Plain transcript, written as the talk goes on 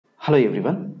Hello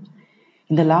everyone.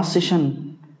 In the last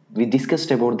session, we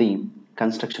discussed about the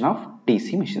construction of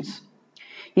DC machines.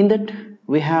 In that,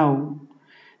 we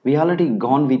already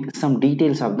gone with some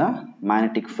details of the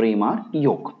magnetic frame or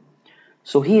yoke.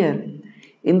 So here,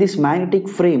 in this magnetic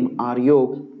frame or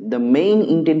yoke, the main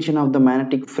intention of the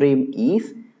magnetic frame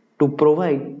is to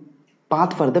provide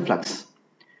path for the flux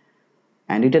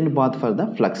and return path for the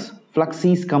flux. Flux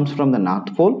comes from the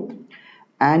north pole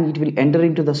and it will enter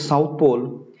into the south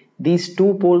pole. These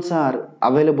two poles are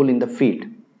available in the field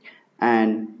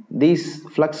and this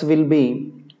flux will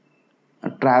be a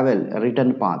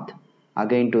return path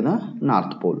again to the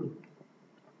north pole.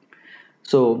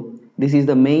 So this is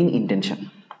the main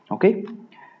intention. Okay.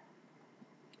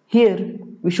 Here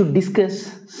we should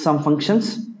discuss some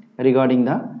functions regarding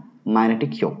the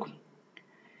magnetic yoke.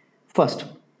 First,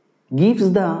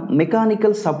 gives the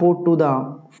mechanical support to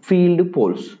the field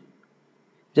poles.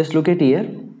 Just look at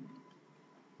here.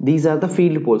 These are the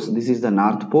field poles. This is the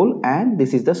north pole and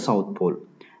this is the south pole.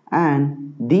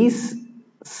 And this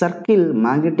circle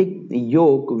magnetic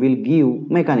yoke will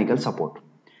give mechanical support.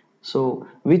 So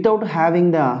without having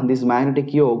this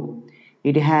magnetic yoke,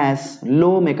 it has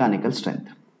low mechanical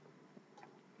strength.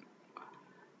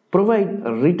 Provide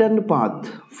a return path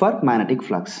for magnetic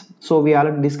flux. So we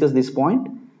already discussed this point.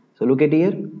 So look at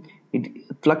here.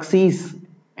 Flux is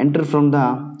enter from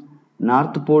the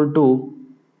north pole to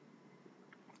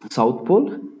south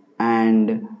pole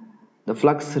and the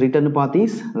flux return path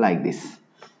is like this.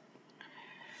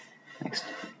 Next,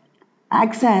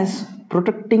 acts as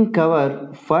protecting cover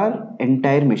for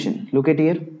entire machine. Look at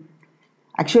here.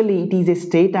 Actually it is a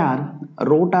stator,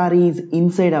 rotor is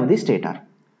inside of the stator.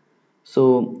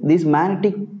 So this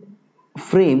magnetic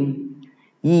frame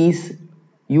is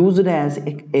used as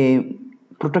a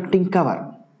protecting cover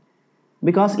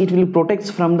because it will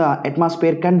protect from the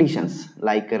atmosphere conditions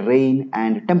like rain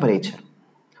and temperature.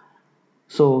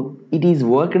 So it is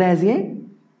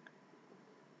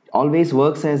always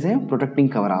works as a protecting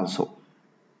cover also.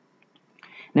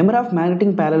 Number of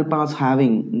magnetic parallel paths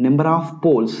having number of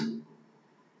poles.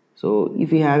 So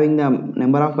if you having the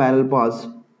number of parallel paths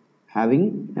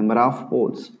having number of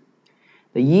poles,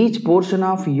 each portion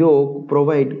of yoke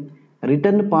provide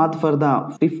return path for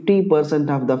the 50%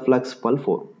 of the flux per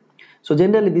pole. So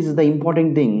generally this is the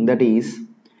important thing, that is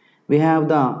we have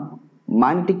the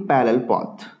magnetic parallel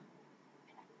paths.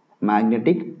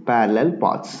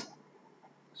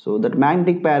 So that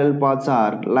magnetic parallel paths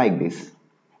are like this.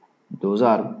 Those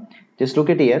are, just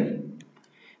look at here,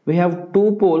 we have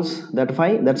two poles, that's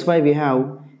why we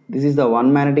have, this is the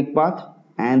one magnetic path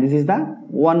and this is the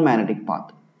one magnetic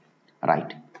path,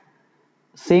 right?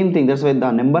 Same thing, that's why the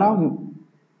number of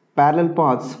parallel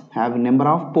paths have number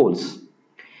of poles.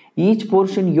 Each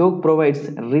portion yoke provides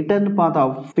return path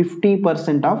of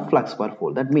 50% of flux per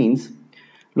pole. That means,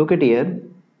 look at here,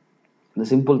 the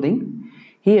simple thing.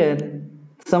 Here,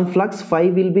 some flux phi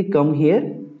will be come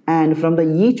here, and from the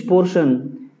each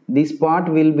portion, this part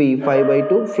will be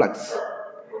 5/2 flux,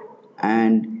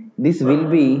 and this will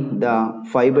be the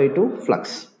 5/2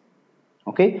 flux.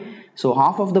 Okay, so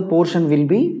half of the portion will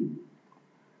be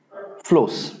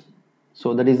flows.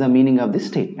 So that is the meaning of this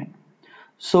statement.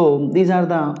 So this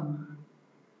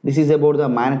is about the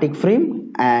magnetic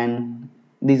frame and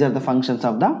these are the functions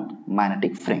of the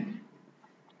magnetic frame.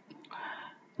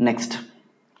 Next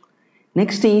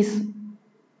is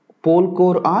pole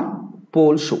core or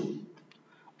pole shoe.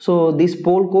 So this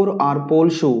pole core or pole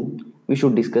shoe, we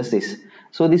should discuss this.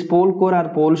 So this pole core or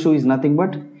pole shoe is nothing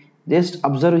but, just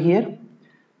observe here.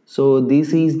 So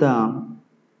this is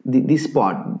this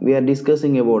part we are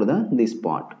discussing about this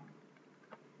part.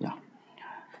 Yeah.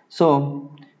 So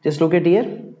just look at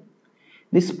here.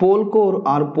 This pole core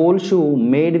or pole shoe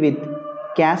made with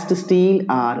cast steel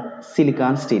or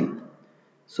silicon steel.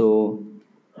 So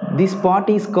this part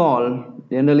is called,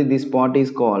 generally this part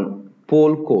is called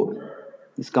pole core.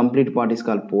 This complete part is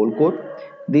called pole core.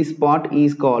 This part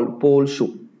is called pole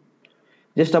shoe.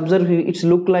 Just observe here, it's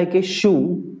look like a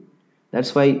shoe.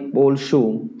 That's why pole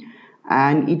shoe.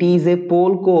 And it is a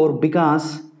pole core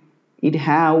because it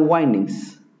have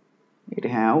windings.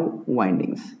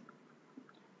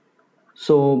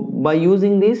 So by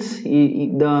using this,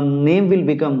 the name will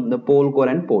become the pole core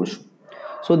and pole shoe.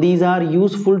 So these are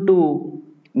useful to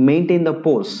maintain the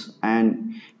poles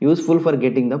and useful for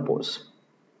getting the poles.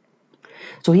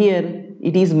 So here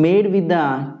it is made with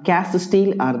the cast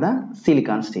steel or the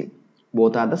silicon steel.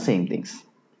 Both are the same things.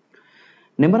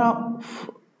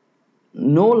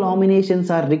 No laminations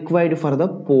are required for the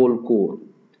pole core.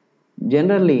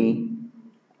 Generally,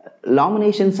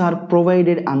 laminations are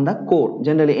provided on the core,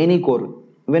 generally any core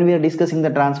when we are discussing the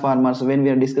transformers, when we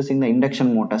are discussing the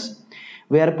induction motors,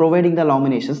 we are providing the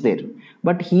laminations there.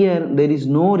 But here there is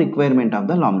no requirement of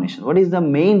the lamination. What is the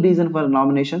main reason for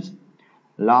laminations?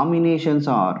 Laminations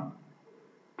are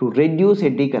to reduce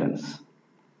eddy currents.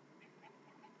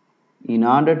 In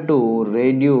order to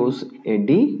reduce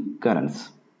eddy currents.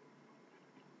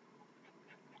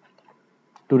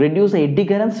 To reduce the eddy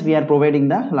currents, we are providing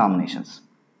the laminations.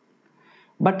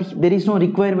 But there is no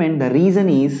requirement. The reason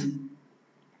is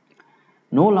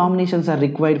no laminations are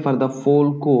required for the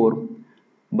full core,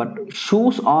 but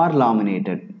shoes are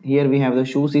laminated. Here we have the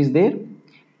shoes is there.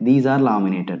 These are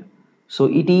laminated. So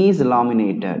it is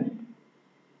laminated.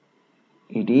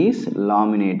 It is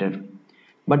laminated.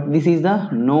 But this is the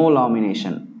no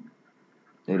lamination.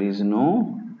 There is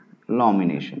no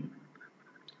lamination.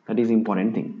 That is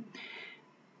important thing.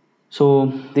 So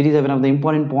this is one of the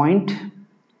important point,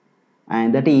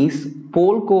 and that is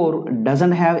pole core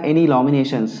doesn't have any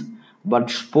laminations,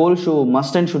 but pole shoe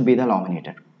must and should be the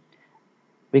laminated,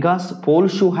 because pole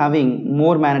shoe having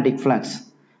more magnetic flux,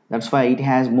 that's why it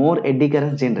has more eddy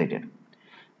currents generated.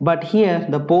 But here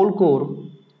the pole core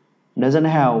doesn't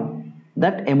have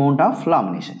that amount of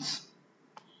laminations,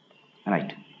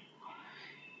 right?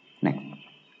 Next,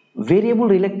 variable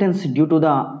reluctance due to the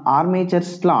armature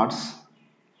slots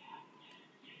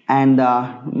and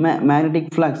the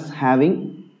magnetic flux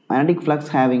having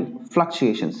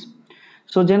fluctuations.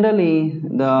 So generally,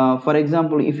 for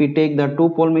example, if we take the two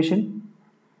pole machine,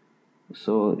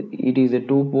 so it is a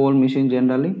two pole machine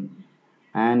generally,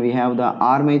 and we have the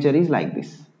armature is like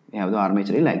this.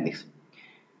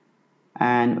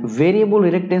 And variable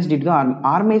reluctance due to the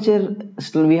armature,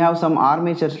 still we have some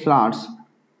armature slots.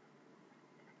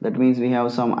 That means we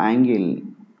have some angle.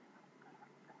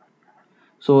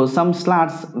 So some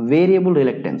slots variable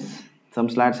reluctance. Some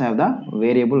slots have the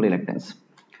variable reluctance.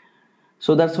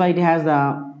 So that's why it has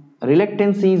the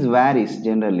reluctance is varies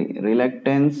generally.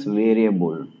 Reluctance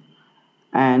variable.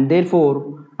 And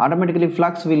therefore automatically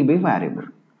flux will be variable.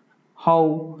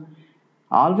 How?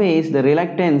 Always the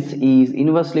reluctance is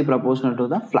inversely proportional to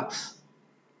the flux.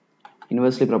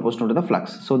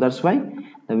 So that's why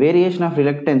the variation of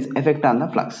reluctance affect on the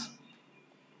flux.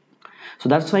 So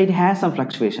that's why it has some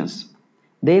fluctuations.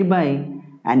 Thereby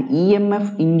an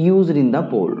EMF induced in the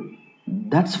pole.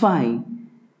 That's why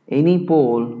any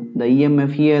pole, the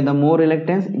EMF here, the more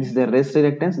reluctance, it is the less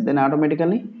reluctance, then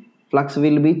automatically flux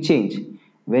will be changed.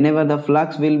 Whenever the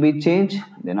flux will be changed,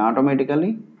 then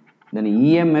automatically then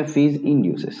EMF is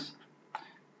induces.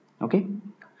 Okay.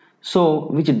 So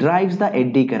which drives the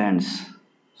eddy currents.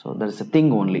 So that's the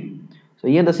thing only. So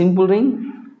here the simple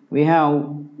ring, we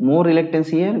have more reluctance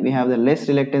here, we have the less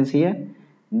reluctance here.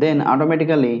 Then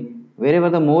automatically wherever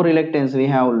the more reluctance we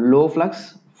have low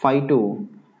flux phi 2,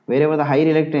 wherever the high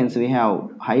reluctance we have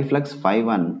high flux phi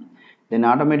 1, then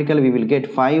automatically we will get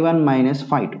phi 1 minus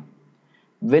phi 2.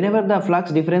 Whenever the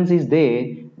flux difference is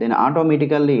there, then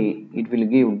automatically it will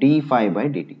give d phi by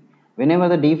dt. Whenever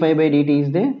the d phi by dt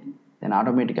is there, then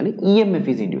automatically EMF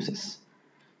is induces.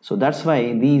 So that's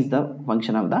why this is the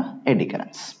function of the eddy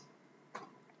currents.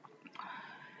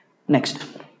 Next,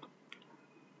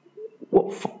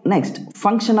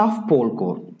 function of pole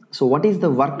core. So what is the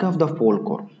work of the pole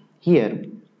core? Here,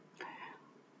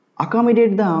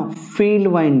 accommodate the field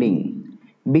winding,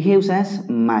 behaves as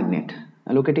magnet.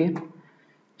 Look at here.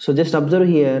 So just observe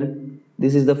here,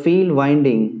 this is the field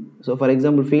winding. So for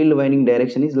example, field winding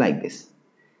direction is like this.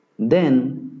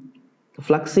 Then the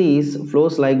flux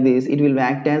flows like this, it will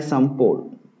act as some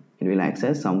pole.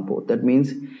 That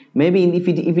means maybe if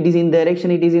it is in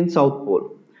direction, it is in south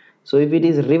pole. So if it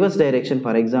is reverse direction,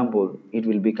 for example, it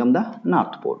will become the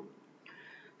north pole.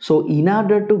 So in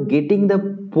order to getting the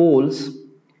poles,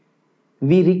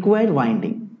 we require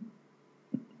winding.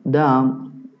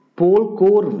 The pole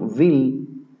core will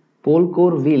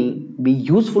be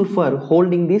useful for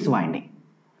holding this winding.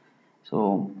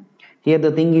 So here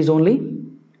the thing is only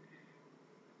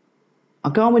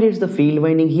accommodates the field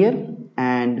winding here,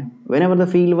 and whenever the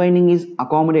field winding is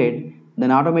accommodated,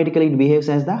 then automatically it behaves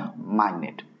as the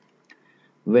magnet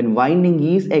when winding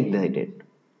is excited.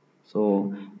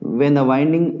 So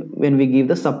when we give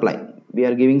the supply, we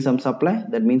are giving some supply,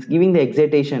 that means giving the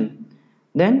excitation,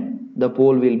 then the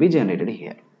pole will be generated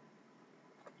here.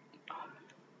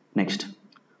 Next,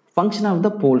 function of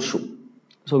the pole shoe.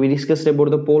 So we discussed about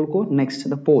the pole core. Next,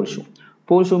 the pole shoe.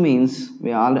 Pole shoe means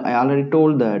I already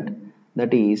told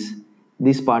that is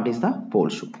this part is the pole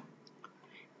shoe.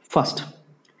 First,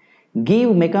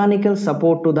 give mechanical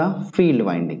support to the field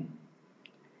winding.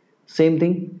 Same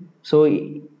thing. So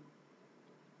it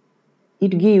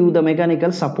give the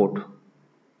mechanical support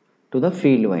to the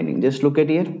field winding. Just look at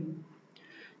here.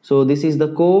 So this is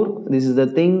the core, this is the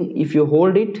thing. If you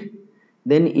hold it,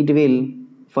 then it will,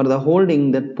 for the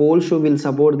holding, that pole shoe will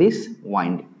support this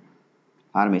winding,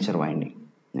 armature winding.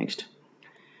 Next,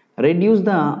 reduce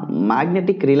the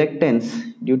magnetic reluctance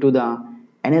due to the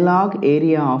analog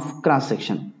area of cross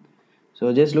section.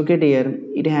 So just look at here,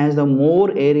 it has the more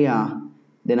area,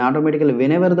 then automatically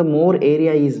whenever the more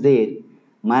area is there,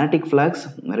 magnetic flux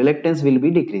reluctance will be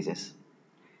decreases.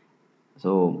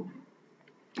 So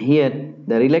here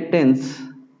the reluctance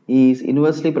is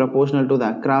inversely proportional to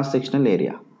the cross sectional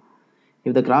area.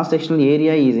 If the cross sectional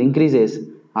area is increases,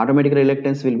 automatic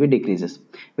reluctance will be decreases.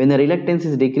 When the reluctance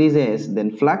is decreases,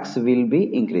 then flux will be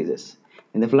increases.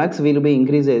 When the flux will be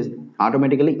increases,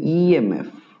 automatically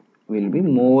EMF will be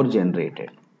more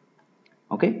generated.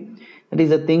 Okay, that is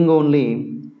the thing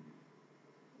only.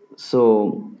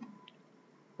 So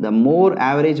the more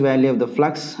average value of the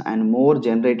flux and more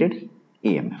generated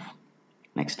EMF.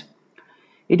 Next,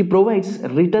 it provides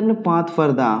return path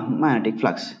for the magnetic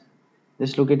flux.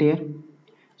 Just look at here.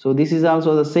 So this is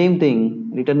also the same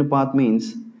thing. Return path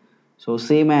means, so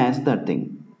same as that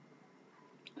thing.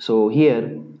 So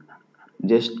here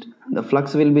just the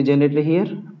flux will be generated here,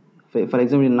 for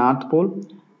example in north pole,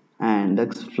 and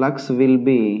the flux will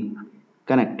be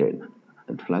connected,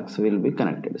 that flux will be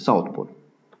connected south pole.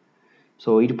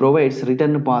 So it provides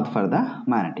return path for the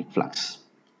magnetic flux.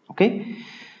 Okay,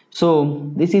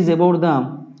 so this is about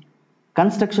the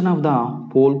construction of the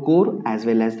pole core as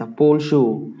well as the pole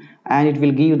shoe, and it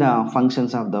will give the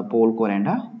functions of the pole core and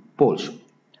the pole shoe.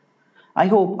 I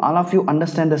hope all of you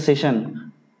understand the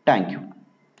session. Thank you.